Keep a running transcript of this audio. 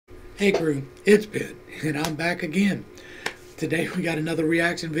Hey crew, it's Pitt, and I'm back again. Today we got another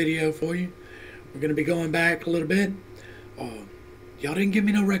reaction video for you. We're going to be going back a little bit. Y'all didn't give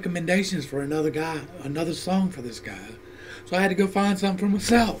me no recommendations for another song for this guy. So I had to go find something for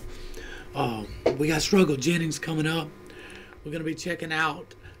myself. We got Struggle Jennings coming up. We're going to be checking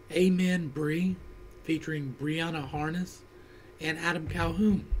out Amen Bri, featuring Brianna Harness and Adam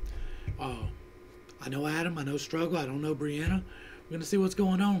Calhoun. I know Adam, I know Struggle, I don't know Brianna. We're going to see what's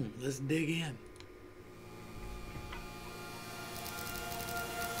going on. Let's dig in.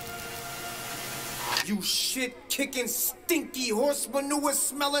 You shit-kicking, stinky, horse manure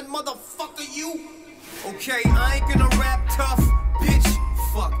smelling motherfucker, you. Okay, I ain't gonna rap tough, bitch.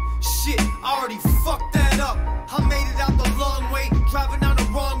 Fuck, shit, I already fucked that up. I made it out the long way, driving down the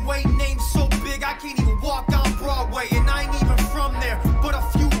wrong way. Name so big, I can't even walk down Broadway. And I ain't even from there, but a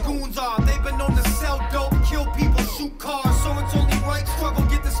few goons are. They've been known to sell dope, kill people, shoot cars. So it's only right, Struggle,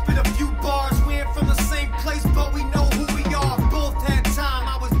 get to spit a few bars. We ain't from the same place, but we know who we are. Both had time,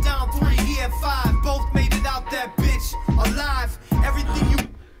 I was down 3, he had 5. Both made it out that bitch, alive. Everything you...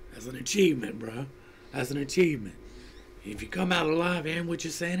 That's an achievement, bro. That's an achievement. If you come out alive and with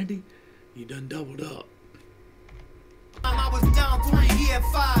your sanity, you done doubled up. I was down 3, he had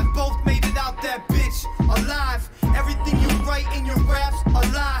 5. Both made it out that bitch, alive. Everything you write in your raps, a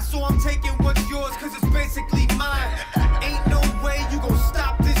lie. So I'm taking what's yours, cause it's basically mine. Ain't no way you gon'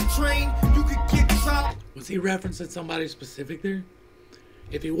 stop this train. You could get dropped. Was he referencing somebody specific there?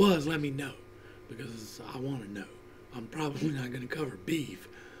 If he was, let me know, because I want to know. I'm probably not going to cover beef,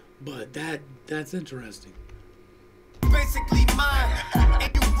 but that's interesting. Basically mine.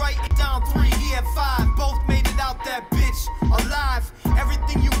 And you write it down 3, he had 5. Both made it out that bitch, alive.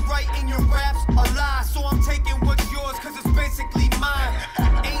 Everything you write in your raps, a lie. So I'm taking what's yours, cause it's basically mine.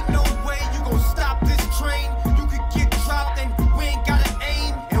 Ain't no way you gon' stop this train. You could get dropped and we ain't got an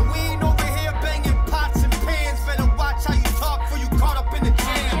aim. And we ain't over here banging pots and pans. Better watch how you talk before you caught up in the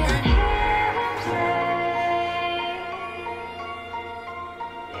jam, man.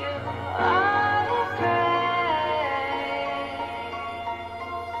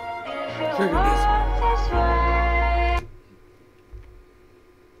 Trigger this.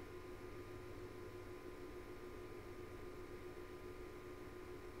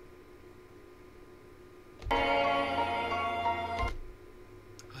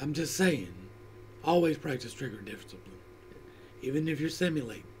 I'm just saying, always practice trigger discipline, even if you're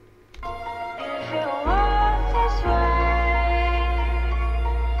simulating.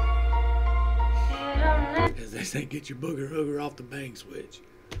 As they say, get your booger hooger off the bang switch.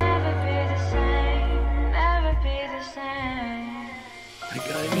 Never be the same, never be the same. I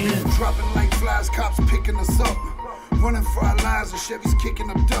got him in. Dropping like flies, cops picking us up. Running for our lives and Chevys kicking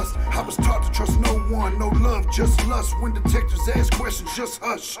up dust. I was taught to trust no one, no love, just lust. When detectives ask questions, just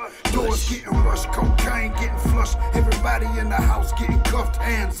hush. Doors getting rushed, cocaine getting flushed. Everybody in the house getting cuffed,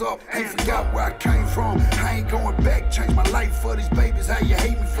 hands up. Ain't forgot where I came from, I ain't going back. Changed my life for these babies, how you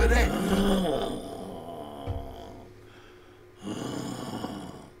hate me for that?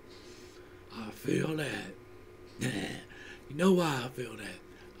 I feel that. You know why I feel that?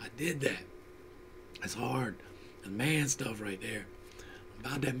 I did that. It's hard. The man stuff right there.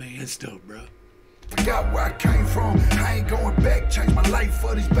 About that man stuff, bro. Forgot where I came from, I ain't going back. Changed my life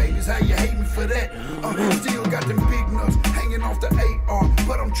for these babies, how you hate me for that? Still got them big nuts hanging off the 8R,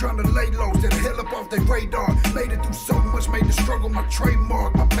 but I'm trying to lay low, stay the hell up off their radar. Made it through so much, made the struggle my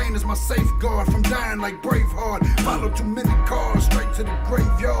trademark. My pain is my safeguard from dying like Braveheart. Follow too many cars, straight to the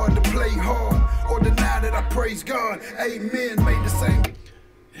graveyard to play hard, or deny that I praise God. Amen, made the same.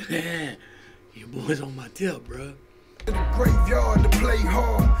 You boys on my tip, bro. To the graveyard to play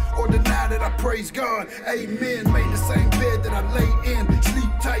hard, or deny that I praise God. Amen, made the same bed that I lay in.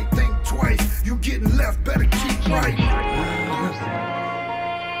 Sleep tight, think twice. You getting left, better keep right.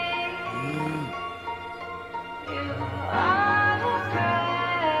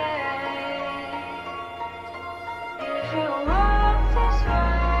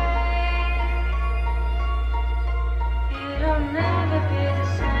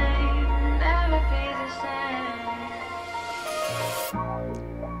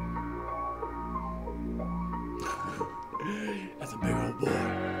 That's a big old boy.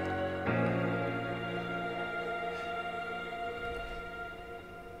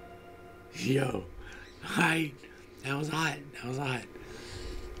 Yo, that was hot. That was hot.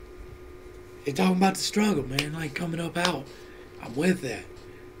 They're talking about the struggle, man. Like coming up out. I'm with that.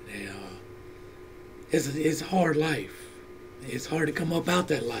 It's a hard life. It's hard to come up out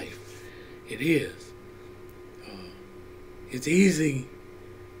that life. It is. It's easy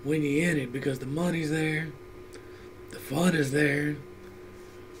when you're in it because the money's there, the fun is there,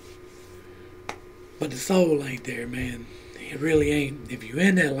 But the soul ain't there, man. It really ain't. If you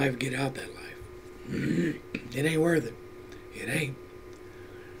in that life, get out that life. It ain't worth it. It ain't.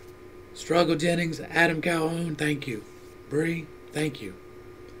 Struggle Jennings, Adam Calhoun, thank you. Bri, thank you.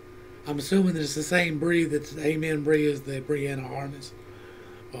 I'm assuming that it's the same Bri that's Amen Bri is the Brianna harness.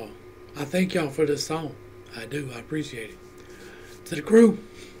 I thank y'all for this song. I do. I appreciate it. To the crew,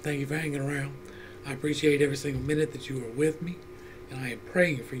 thank you for hanging around. I appreciate every single minute that you are with me, and I am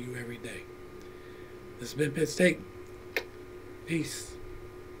praying for you every day. This has been Pit Steak. Peace.